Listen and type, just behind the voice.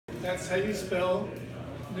That's how you spell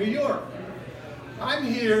New York. I'm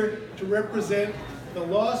here to represent the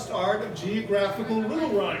lost art of geographical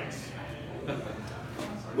riddle rhymes,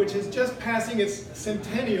 which is just passing its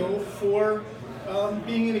centennial for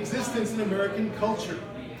being in existence in American culture.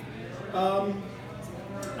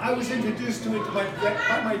 I was introduced to it by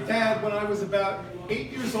my dad when I was about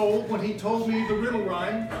 8 years old, when he told me the riddle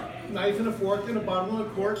rhyme, knife and a fork and a bottle and a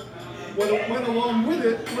cork. What went along with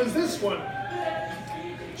it was this one.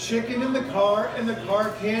 Chicken in the car and the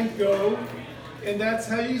car can't go, and that's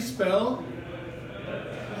how you spell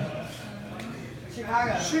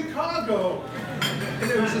Chicago. Chicago. And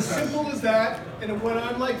it was as simple as that, and it went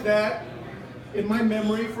on like that in my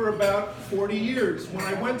memory for about 40 years. When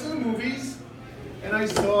I went to the movies and I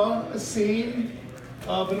saw a scene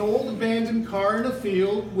of an old abandoned car in a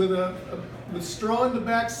field with straw in the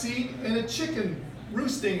back seat and a chicken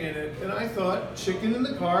roosting in it, and I thought, chicken in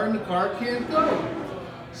the car and the car can't go.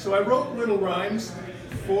 So I wrote riddle rhymes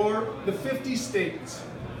for the 50 states.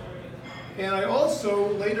 And I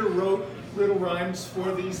also later wrote riddle rhymes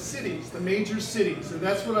for these cities, the major cities, and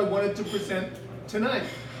that's what I wanted to present tonight.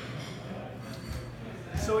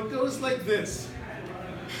 So it goes like this.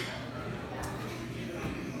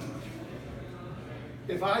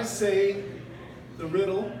 If I say the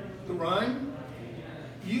riddle, the rhyme,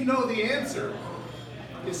 you know the answer.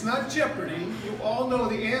 It's not Jeopardy. You all know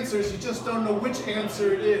the answers, you just don't know which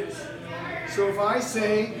answer it is. So if I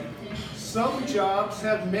say, some jobs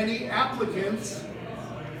have many applicants,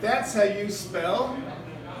 that's how you spell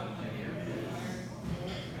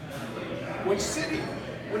which city?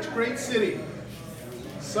 Which great city?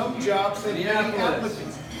 Some jobs have many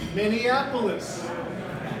applicants. Minneapolis.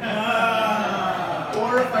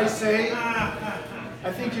 Or if I say,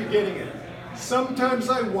 I think you're getting it. Sometimes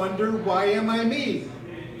I wonder, why am I me?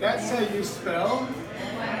 That's how you spell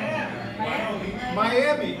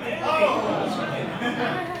Miami.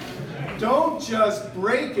 Don't just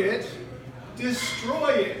break it,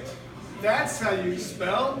 destroy it. That's how you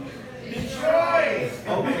spell Detroit.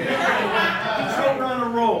 Okay. So we're on a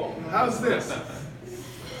roll. How's this?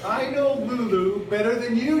 I know Lulu better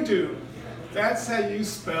than you do. That's how you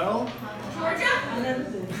spell Georgia?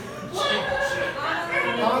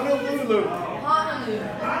 Honolulu.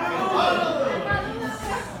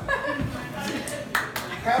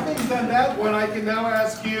 Having done that one, I can now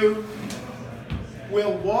ask you,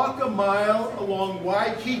 we'll walk a mile along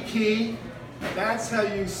Waikiki. That's how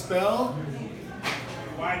you spell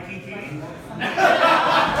Waikiki.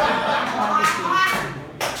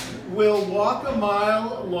 We'll walk a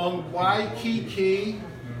mile along Waikiki.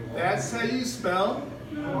 That's how you spell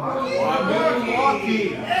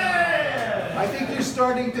Milwaukee. I think you're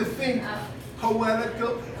starting to think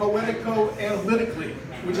poetico-analytically,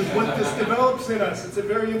 which is what this develops in us. It's a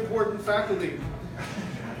very important faculty.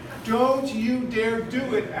 Don't you dare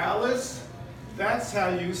do it, Alice. That's how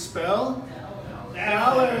you spell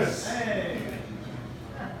Alice.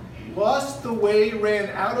 Lost the way, ran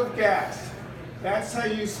out of gas. That's how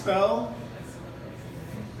you spell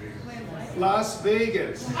Las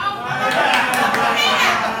Vegas.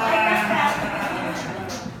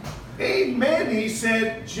 Amen, he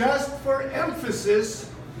said, just for emphasis.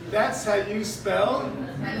 That's how you spell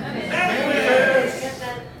Memphis.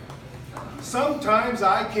 Sometimes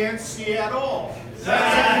I can't see at all.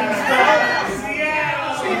 That's how you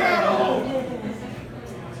spell Seattle.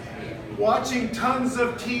 Watching tons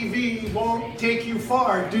of TV won't take you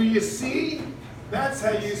far. Do you see? That's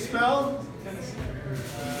how you spell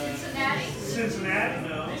Cincinnati,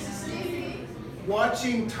 no.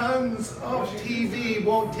 Watching tons of TV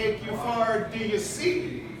won't take you far. Do you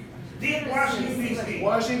see? Washington, D.C.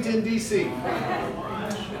 Washington, D.C.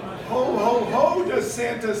 Ho, ho, ho, does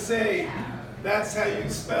Santa say. That's how you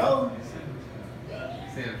spell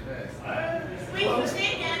Santa Fe. Close.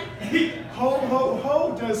 Ho, ho,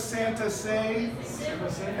 ho, does Santa say.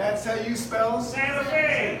 That's how you spell Santa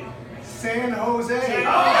Fe. San Jose.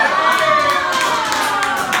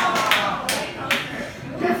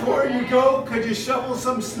 Before you go, could you shovel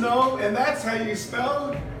some snow? And that's how you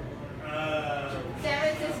spell San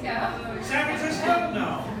Francisco. San Francisco?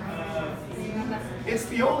 No. It's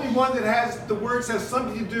the only one that has the words have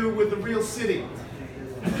something to do with the real city.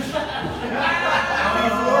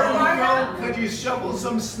 Before you go, could you shovel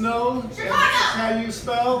some snow? And that's how you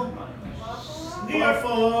spell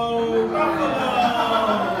Buffalo.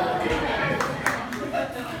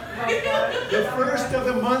 The first of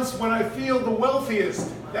the months when I feel the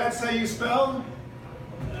wealthiest. That's how you spell?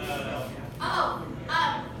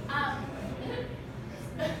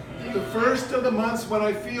 The first of the months when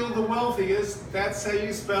I feel the wealthiest. That's how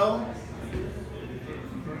you spell?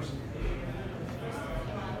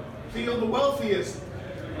 Feel the wealthiest.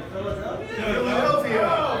 Philadelphia.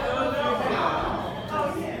 Philadelphia.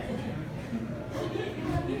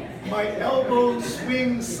 My elbows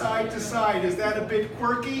swing side to side. Is that a bit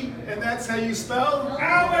quirky? And that's how you spell?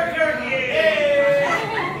 Albuquerque.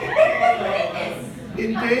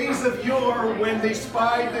 In days of yore, when they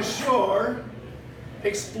spied the shore,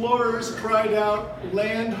 explorers cried out,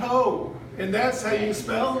 "Land ho!" And that's how you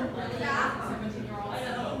spell?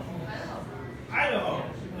 Idaho.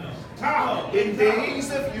 Tahoe. In days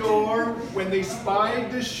of yore, when they spied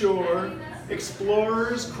the shore,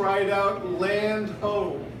 explorers cried out, "Land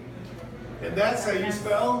ho!" And that's how you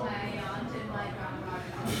spell?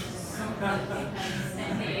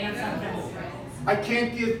 I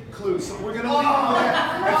can't give clues, so we're going to leave it there.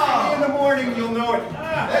 At 3 in the morning, you'll know it.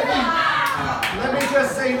 Let me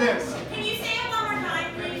just say this. Can you say it one more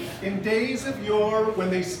time, please? In days of yore, when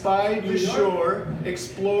they spied the shore,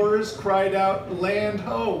 explorers cried out, "Land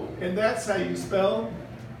ho!" And that's how you spell?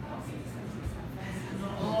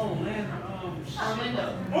 Oh, man.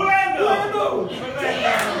 Orlando. Orlando.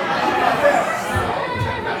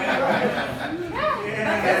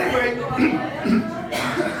 Anyway,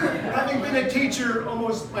 having been a teacher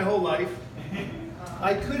almost my whole life,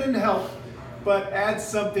 I couldn't help but add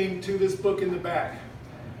something to this book in the back.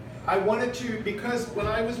 I wanted to, because when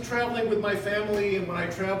I was traveling with my family and when I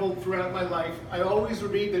traveled throughout my life, I always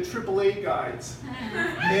would read the AAA guides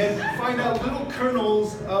and find out little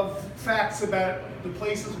kernels of facts about the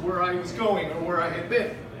places where I was going or where I had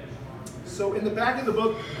been. So in the back of the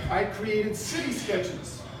book, I created city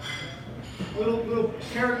sketches, little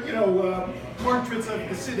portraits of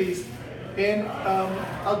the cities, and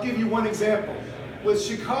I'll give you one example. With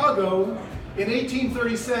Chicago, in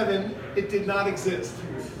 1837, it did not exist.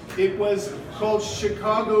 It was called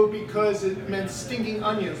Chicago because it meant stinking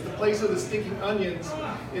onions, the place of the stinking onions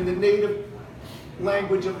in the native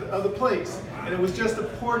language of the place. And it was just a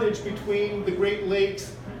portage between the Great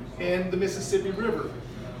Lakes and the Mississippi River.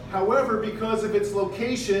 However, because of its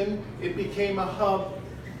location, it became a hub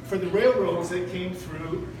for the railroads that came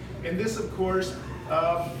through. And this, of course,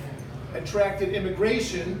 attracted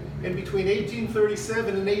immigration, and between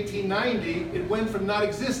 1837 and 1890, it went from not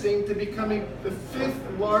existing to becoming the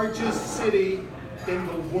 5th largest city in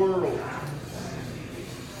the world.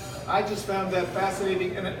 I just found that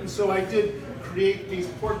fascinating, and so I did create these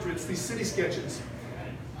portraits, these city sketches.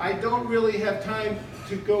 I don't really have time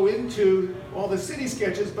to go into all the city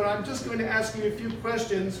sketches, but I'm just going to ask you a few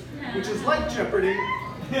questions, which is like Jeopardy,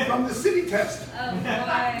 from the city test. Oh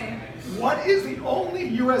boy. What is the only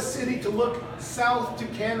U.S. city to look south to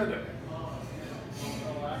Canada?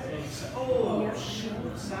 Oh, shoot.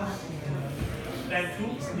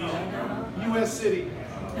 Vancouver? No. U.S. city.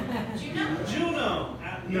 Juneau.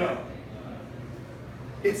 No.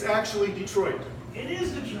 It's actually Detroit. It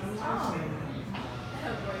is the Juneau.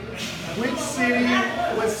 Which city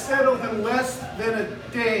was settled in less than a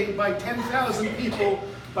day by 10,000 people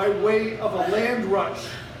by way of a land rush?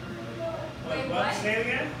 What? Say it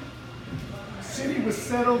again? City was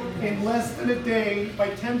settled in less than a day by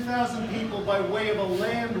 10,000 people by way of a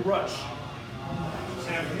land rush.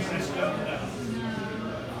 San Francisco? No.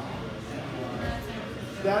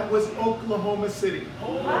 That was Oklahoma City.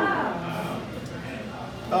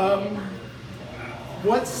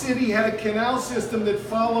 What city had a canal system that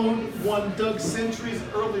followed one dug centuries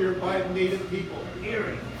earlier by the native people?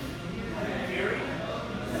 Erie.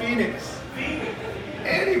 Phoenix. Phoenix.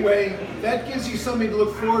 Anyway, that gives you something to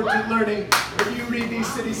look forward to learning if you read these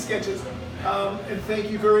city sketches. And thank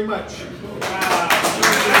you very much.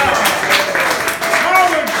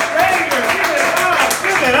 Howard Stranger, give it up.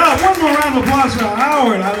 Give it up. One more round of applause for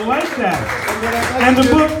Howard. I like that. And the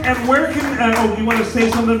book, and where can, you want to say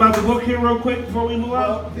something about the book here real quick before we move on?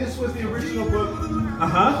 Well, this was the original book.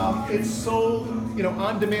 It's sold,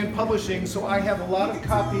 on-demand publishing, so I have a lot of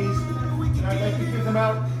copies, and I'd like to give them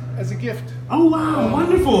out as a gift. Oh, wow.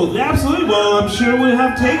 Wonderful. Absolutely. Well, I'm sure we'll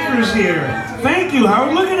have takers here. Thank you,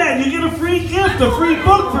 Howard. Look at that. You get a free gift, a free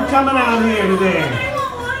book for coming out here today.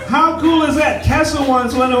 How cool is that? Tessa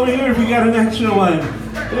wants one over here if you got an extra one.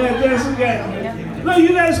 Yeah, there's a guy. No, you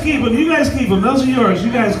guys keep them. You guys keep them. Those are yours.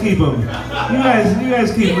 You guys keep them. You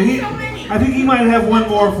guys keep them. I think he might have one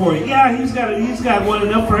more for you. Yeah, he's got one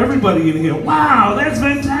enough for everybody in here. Wow, that's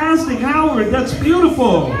fantastic, Howard. That's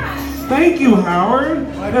beautiful. Thank you, Howard.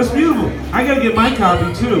 That's beautiful. I gotta get my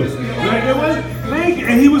copy too. Did I get one? Thank you.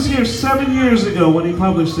 And he was here 7 years ago when he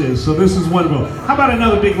published this, so this is wonderful. How about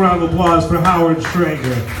another big round of applause for Howard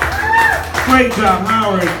Stranger? Great job,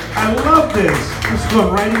 Howard. I love this. This is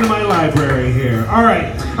going right into my library here. All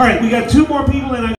right. We got 2 more people in.